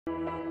Hello,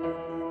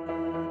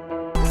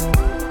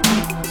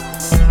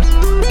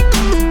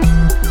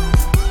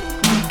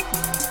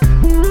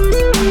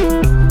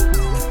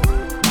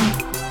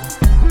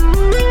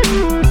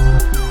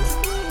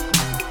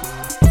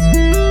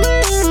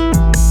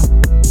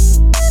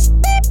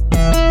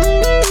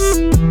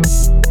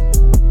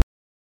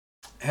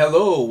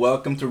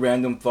 welcome to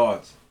Random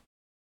Thoughts.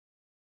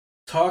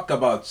 Talk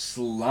about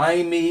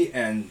slimy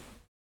and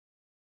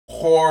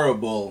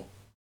horrible.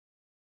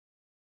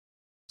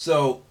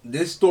 So,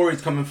 this story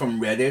is coming from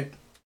Reddit,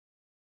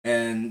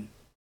 and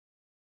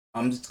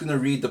I'm just gonna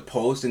read the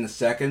post in a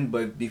second.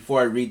 But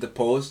before I read the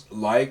post,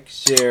 like,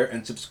 share,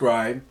 and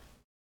subscribe.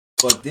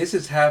 But this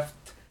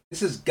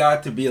has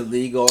got to be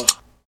illegal.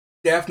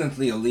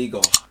 Definitely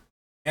illegal.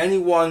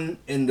 Anyone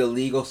in the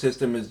legal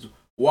system is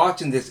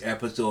watching this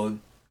episode.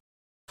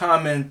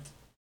 Comment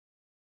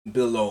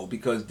below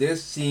because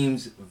this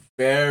seems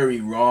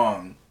very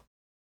wrong.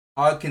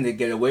 How can they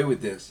get away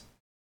with this?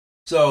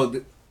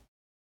 So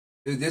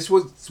this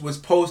was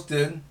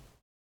posted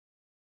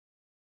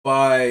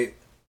by,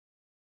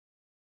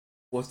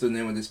 what's the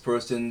name of this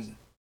person?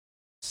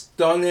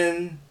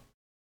 Stunning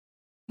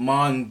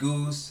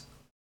Mongoose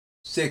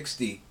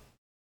 60.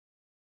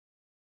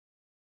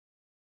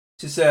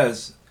 It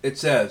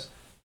says,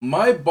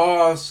 my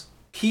boss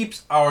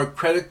keeps our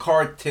credit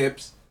card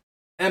tips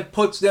and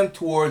puts them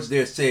towards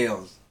their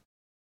sales.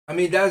 I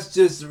mean, that's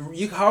just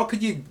how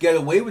could you get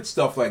away with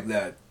stuff like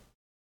that?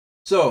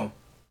 So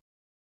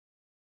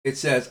it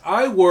says,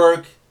 I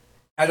work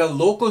at a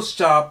local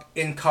shop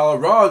in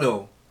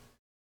Colorado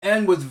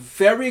and was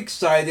very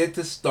excited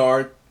to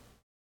start.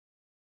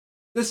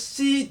 The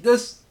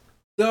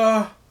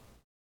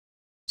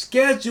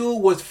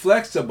schedule was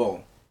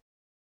flexible,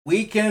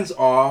 weekends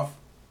off,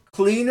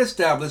 clean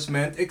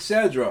establishment,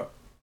 etc.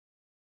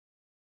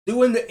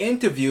 During the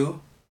interview,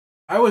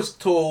 I was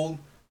told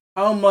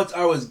how much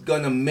I was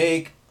gonna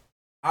make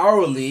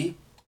hourly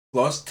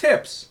plus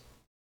tips.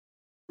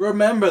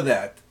 Remember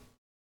that.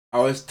 I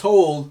was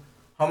told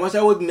how much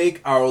I would make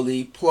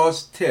hourly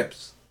plus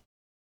tips.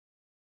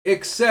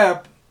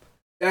 Except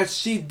that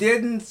she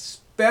didn't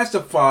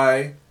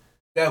specify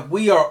that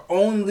we are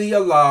only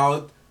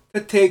allowed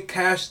to take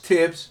cash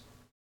tips,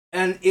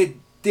 and it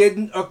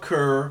didn't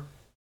occur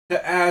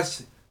to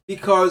ask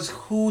because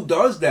who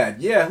does that?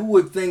 Yeah, who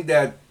would think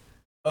that,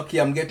 okay,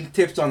 I'm getting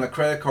tips on a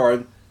credit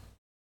card?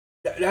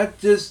 That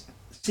just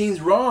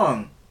seems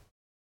wrong.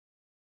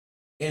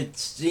 It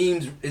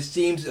seems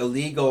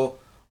illegal,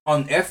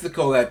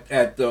 unethical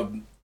at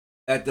the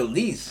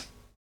least.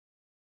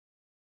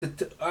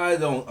 I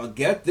don't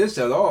get this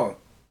at all.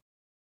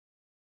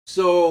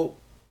 So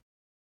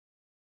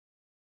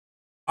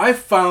I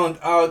found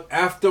out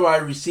after I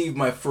received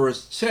my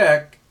first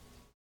check.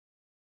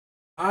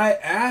 I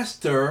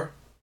asked her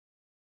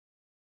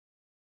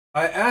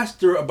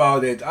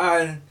about it,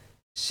 and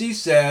she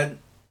said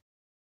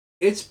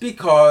it's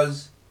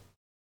because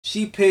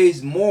she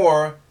pays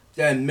more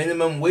than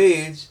minimum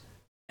wage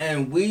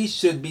and we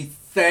should be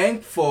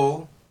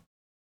thankful,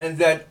 and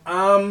that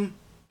I'm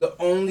the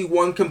only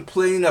one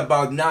complaining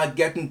about not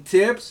getting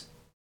tips.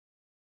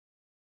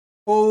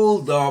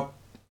 Hold up,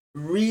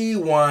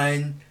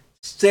 rewind,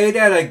 say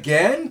that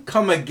again,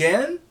 come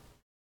again.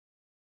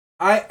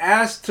 I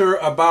asked her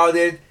about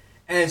it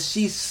and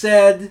she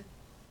said,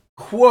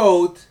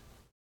 quote,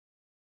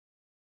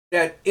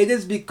 that it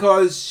is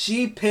because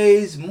she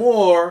pays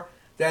more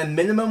than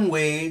minimum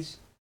wage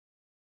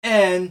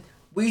and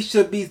we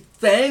should be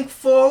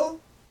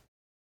thankful,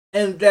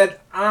 and that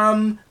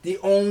I'm the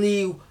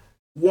only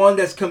one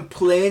that's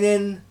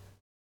complaining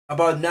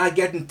about not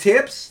getting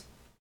tips.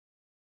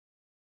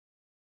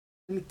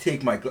 Let me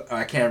take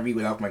I can't read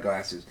without my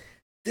glasses.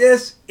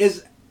 This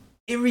is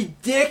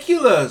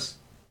ridiculous.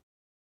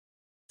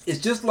 It's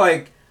just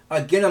like,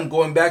 again, I'm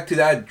going back to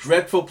that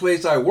dreadful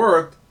place I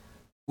worked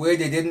where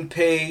they didn't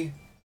pay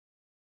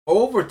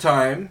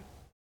overtime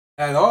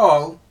at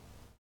all.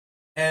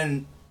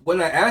 And when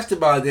I asked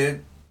about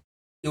it,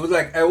 it was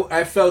like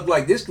I felt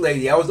like this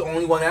lady. I was the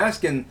only one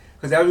asking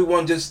because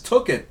everyone just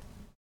took it.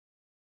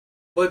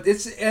 But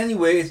it's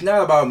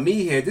not about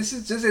me here. This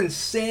is just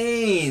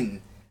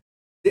insane.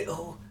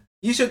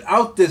 You should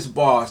out this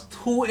boss.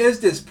 Who is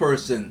this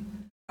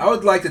person? I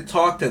would like to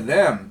talk to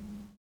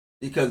them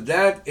because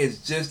that is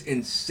just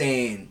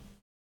insane.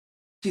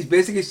 She's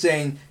basically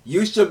saying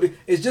you should be.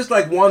 It's just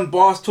like one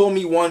boss told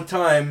me one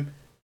time,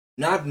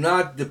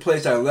 not the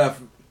place I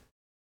left,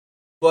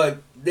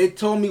 but they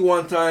told me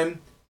one time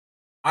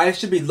I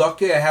should be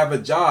lucky I have a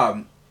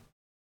job.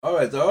 All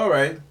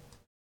right.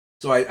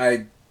 So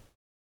I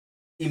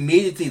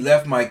immediately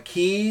left my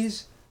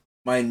keys,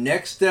 my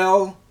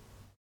Nextel,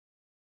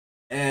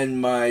 and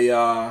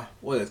my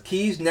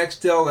keys,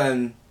 Nextel,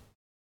 and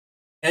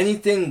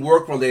anything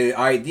work related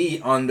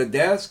ID on the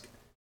desk.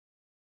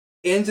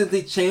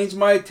 Instantly changed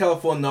my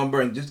telephone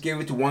number and just gave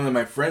it to one of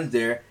my friends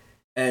there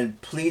and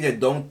pleaded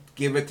don't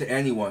give it to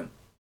anyone,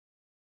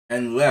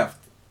 and left.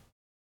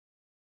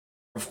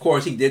 Of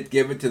course, he did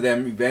give it to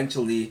them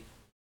eventually,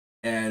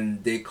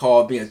 and they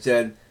called me and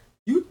said,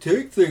 You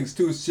take things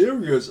too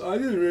serious. I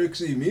didn't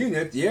actually mean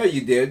it. Yeah,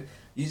 you did.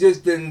 You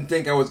just didn't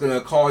think I was going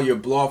to call your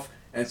bluff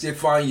and say,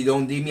 fine, you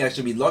don't need me. I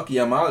should be lucky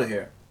I'm out of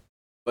here.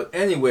 But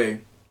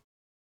anyway,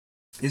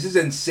 this is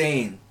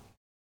insane.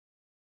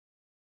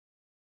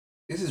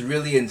 This is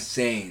really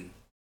insane.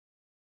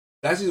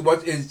 That's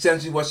what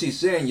essentially what she's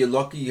saying. You're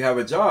lucky you have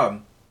a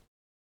job.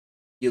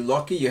 You're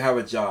lucky you have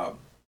a job.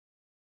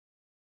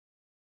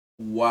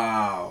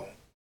 Wow.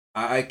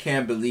 I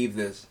can't believe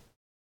this.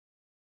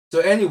 So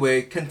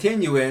anyway,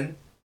 continuing,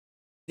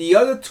 the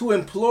other two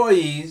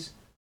employees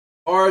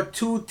are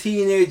two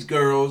teenage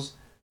girls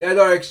that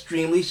are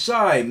extremely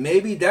shy.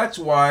 Maybe that's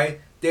why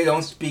they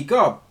don't speak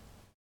up.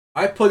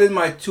 I put in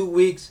my 2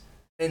 weeks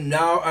and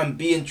now I'm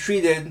being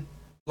treated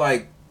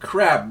like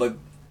crap, but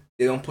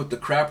they don't put the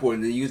crap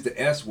word, they use the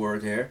S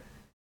word here,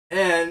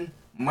 and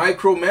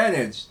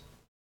micromanaged.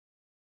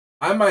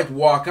 I might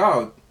walk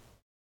out.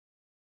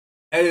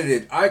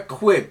 Edited. I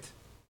quit.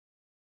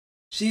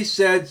 She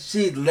said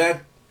she'd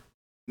let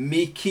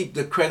me keep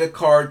the credit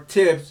card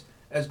tips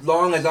as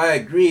long as I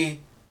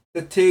agree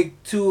to take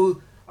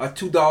a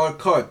 $2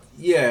 cut.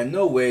 Yeah,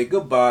 no way.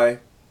 Goodbye.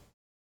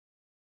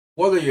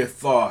 What are your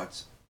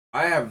thoughts?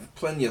 I have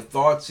plenty of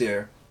thoughts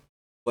here,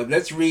 but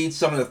let's read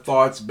some of the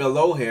thoughts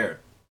below here.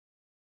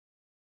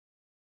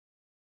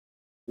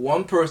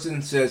 One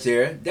person says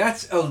here,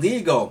 that's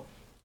illegal.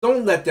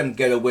 Don't let them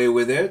get away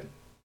with it.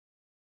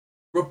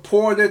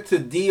 Report it to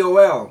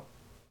DOL.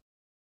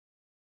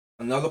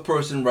 Another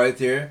person right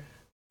here,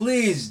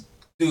 please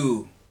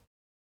do.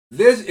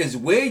 This is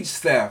wage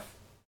theft.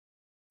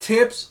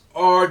 Tips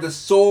are the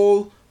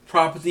sole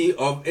property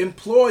of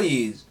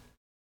employees.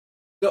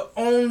 The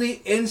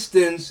only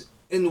instance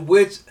in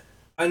which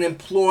an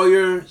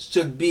employer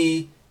should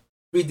be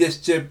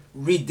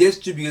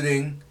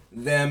redistributing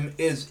them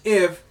is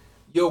if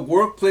your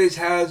workplace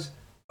has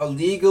a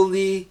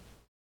legally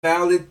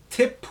valid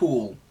tip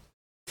pool.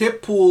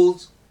 Tip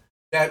pools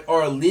that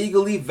are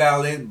legally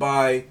valid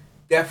by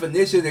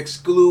definition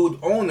exclude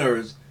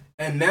owners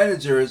and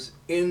managers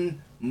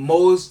in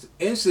most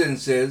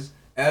instances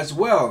as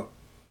well.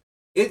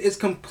 It is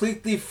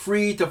completely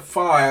free to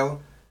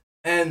file,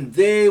 and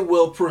they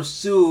will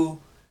pursue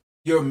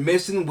your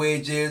missing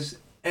wages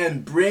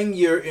and bring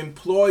your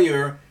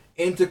employer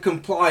into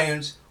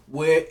compliance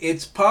where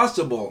it's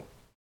possible.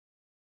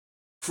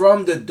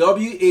 From the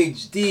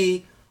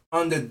WHD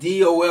on the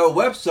DOL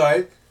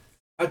website,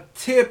 a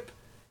tip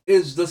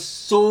is the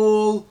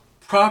sole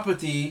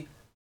property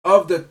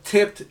of the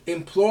tipped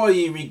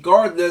employee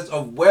regardless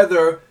of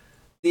whether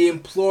the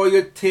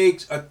employer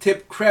takes a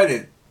tip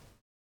credit.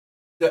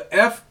 The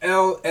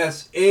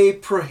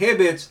FLSA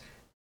prohibits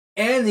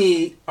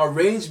any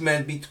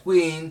arrangement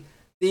between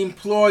the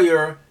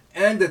employer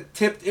and the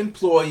tipped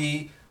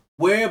employee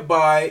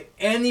whereby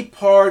any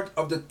part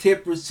of the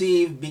tip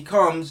received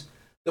becomes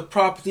the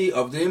property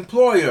of the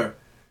employer.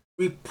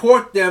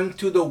 Report them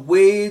to the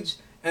Wage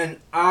and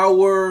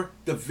Hour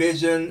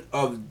Division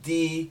of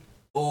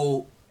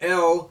DOL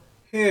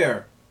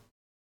here.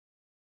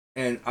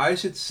 And I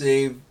should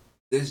save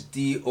this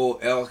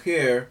DOL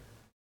here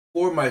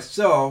for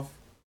myself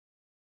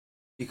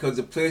because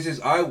the places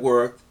I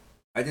worked,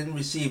 I didn't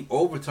receive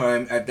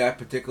overtime at that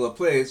particular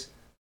place,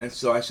 and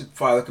so I should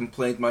file a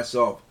complaint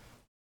myself,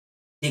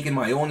 taking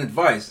my own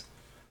advice.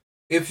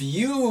 If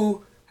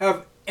you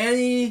have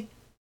any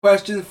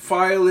questions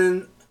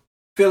filling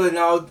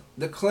out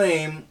the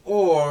claim,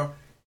 or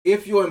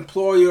if your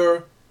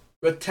employer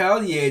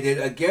retaliated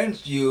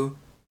against you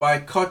by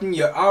cutting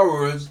your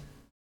hours,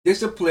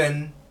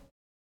 disciplining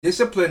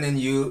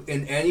you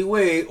in any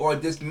way, or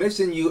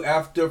dismissing you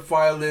after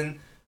filing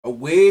a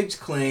wage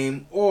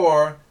claim,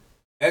 or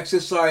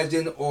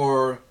exercising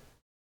or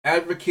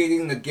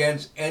advocating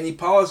against any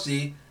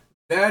policy,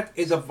 that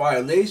is a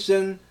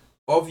violation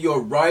of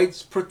your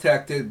rights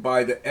protected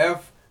by the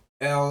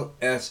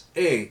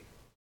FLSA.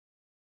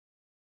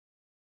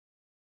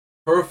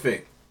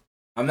 Perfect.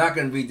 I'm not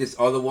going to read this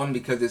other one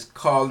because it's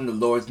calling the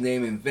Lord's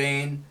name in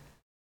vain,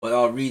 but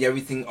I'll read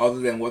everything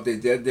other than what they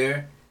did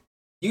there.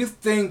 You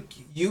think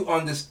you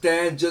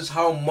understand just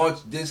how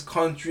much this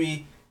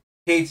country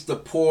hates the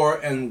poor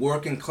and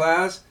working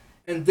class,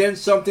 and then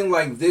something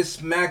like this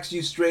smacks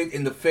you straight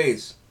in the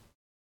face.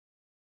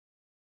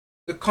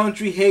 The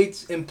country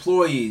hates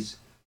employees,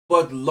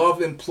 but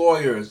love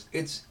employers.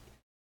 It's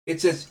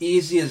as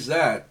easy as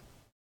that.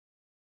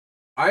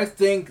 I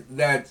think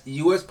that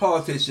U.S.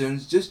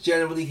 politicians just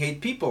generally hate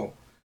people.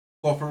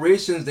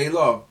 Corporations they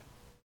love.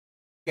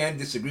 Can't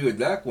disagree with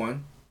that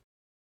one.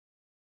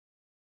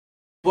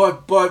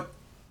 But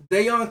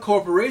they aren't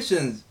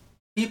corporations.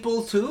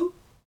 People too?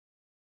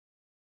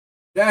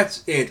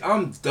 That's it.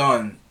 I'm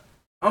done.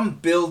 I'm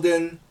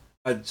building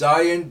a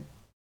giant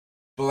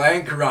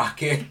blank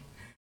rocket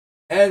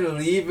and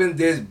leaving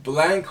this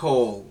blank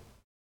hole.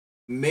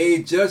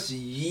 May just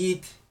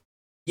yeet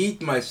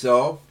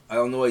myself, I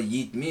don't know what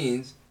yeet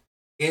means,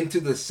 into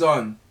the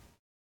sun.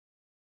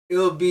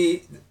 It'll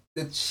be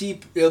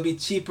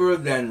cheaper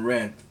than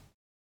rent.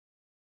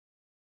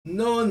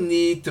 No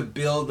need to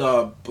build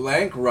a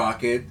blank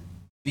rocket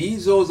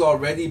Bezos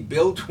already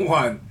built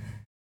one.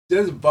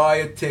 Just buy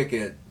a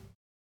ticket.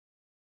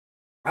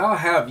 I'll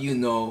have you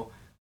know,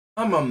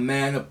 I'm a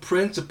man of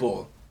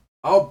principle.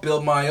 I'll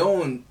build my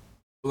own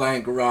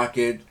blank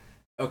rocket.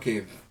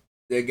 Okay,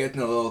 they're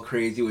getting a little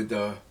crazy with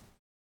the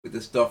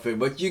stuff here,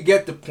 but you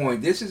get the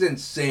point. This is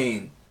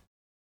insane.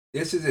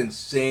 This is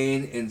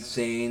insane,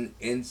 insane,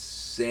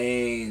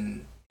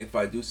 insane. If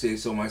I do say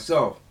so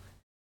myself.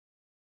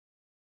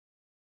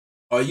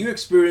 Are you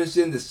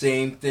experiencing the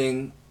same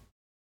thing?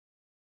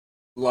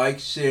 Like,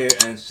 share,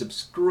 and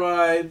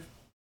subscribe.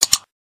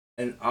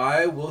 And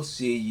I will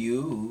see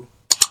you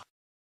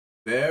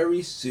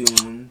very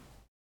soon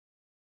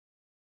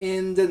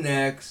in the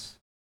next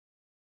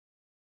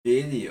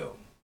video.